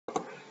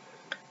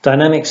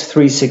Dynamics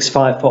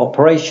 365 for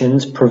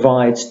Operations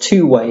provides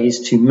two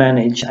ways to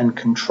manage and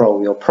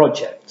control your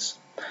projects: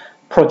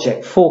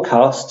 project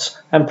forecasts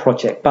and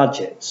project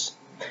budgets.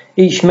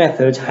 Each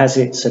method has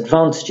its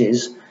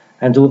advantages,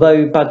 and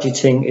although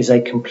budgeting is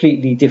a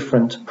completely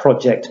different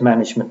project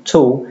management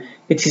tool,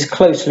 it is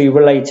closely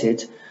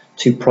related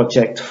to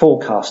project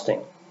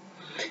forecasting.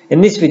 In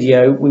this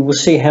video, we will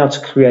see how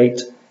to create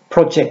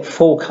project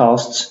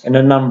forecasts in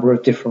a number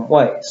of different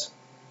ways.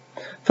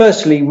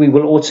 Firstly, we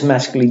will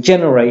automatically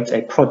generate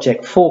a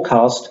project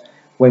forecast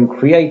when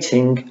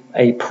creating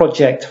a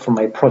project from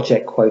a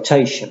project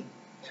quotation.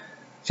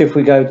 So if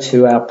we go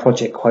to our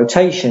project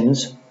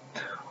quotations,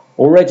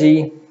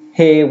 already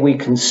here we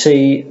can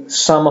see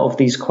some of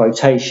these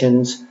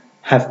quotations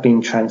have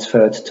been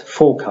transferred to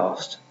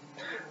forecast.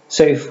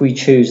 So if we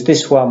choose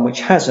this one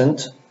which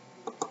hasn't,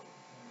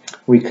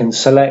 we can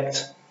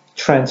select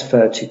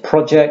transfer to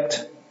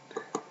project,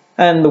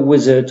 and the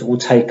wizard will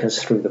take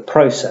us through the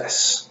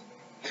process.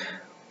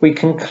 We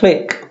can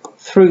click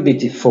through the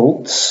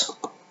defaults,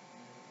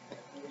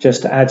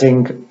 just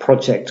adding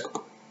project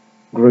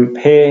group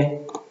here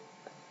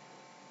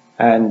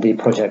and the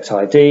project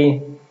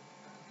ID,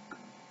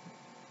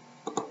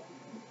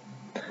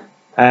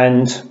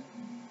 and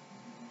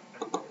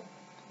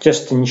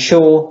just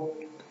ensure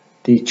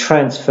the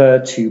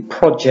transfer to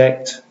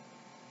project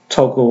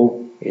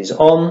toggle is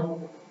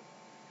on,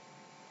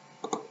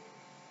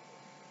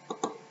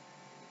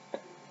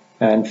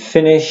 and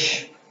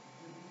finish.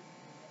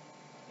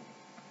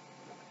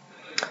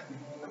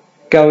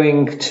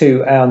 Going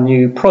to our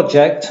new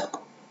project,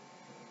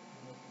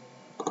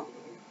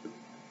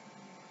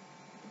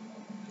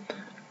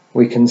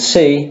 we can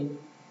see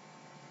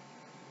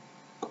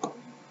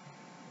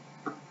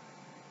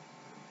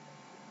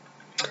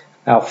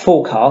our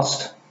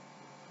forecast,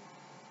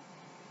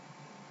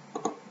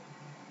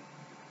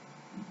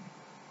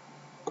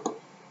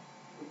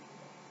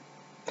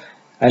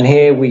 and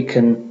here we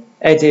can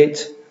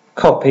edit,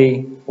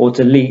 copy or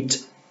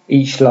delete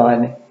each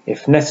line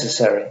if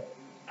necessary.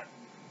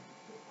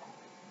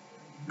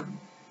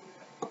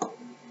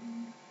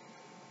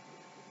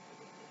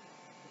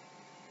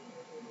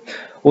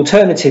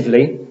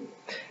 Alternatively,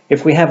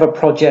 if we have a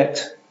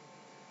project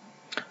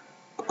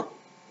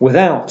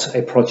without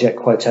a project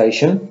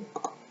quotation,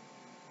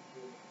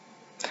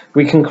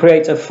 we can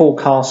create a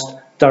forecast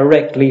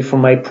directly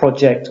from a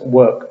project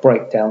work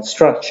breakdown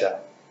structure.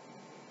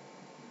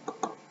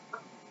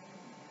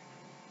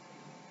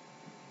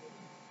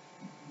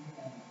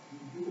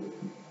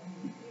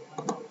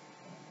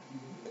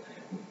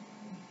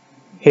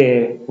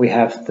 Here we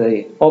have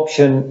the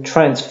option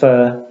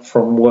transfer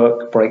from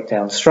work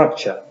breakdown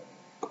structure.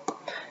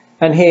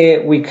 And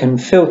here we can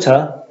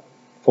filter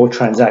for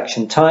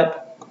transaction type.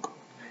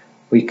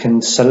 We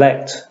can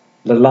select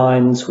the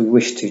lines we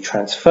wish to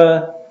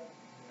transfer,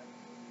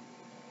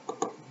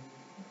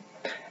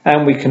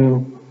 and we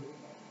can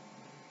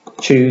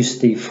choose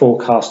the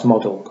forecast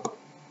model.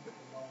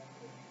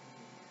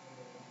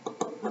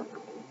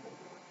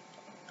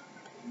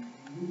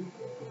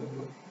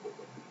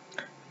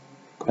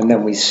 And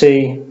then we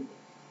see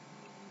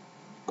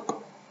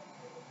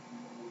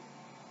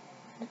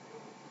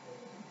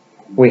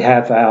we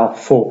have our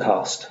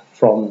forecast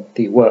from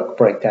the work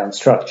breakdown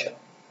structure.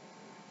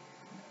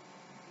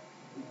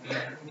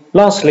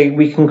 Lastly,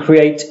 we can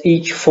create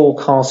each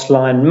forecast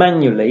line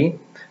manually.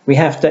 We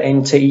have to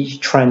enter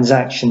each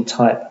transaction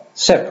type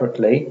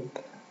separately.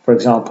 For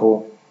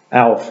example,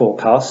 our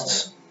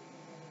forecasts.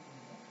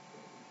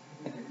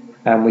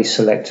 And we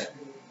select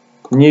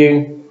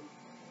new.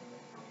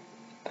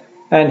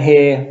 And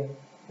here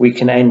we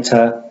can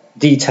enter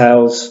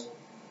details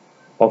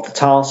of the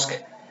task.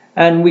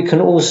 And we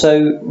can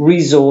also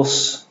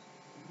resource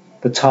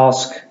the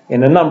task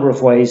in a number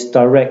of ways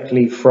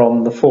directly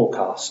from the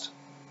forecast.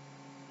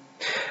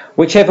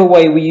 Whichever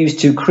way we use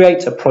to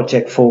create a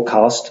project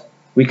forecast,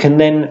 we can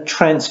then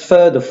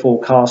transfer the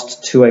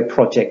forecast to a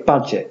project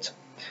budget.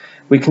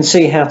 We can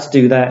see how to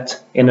do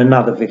that in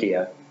another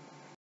video.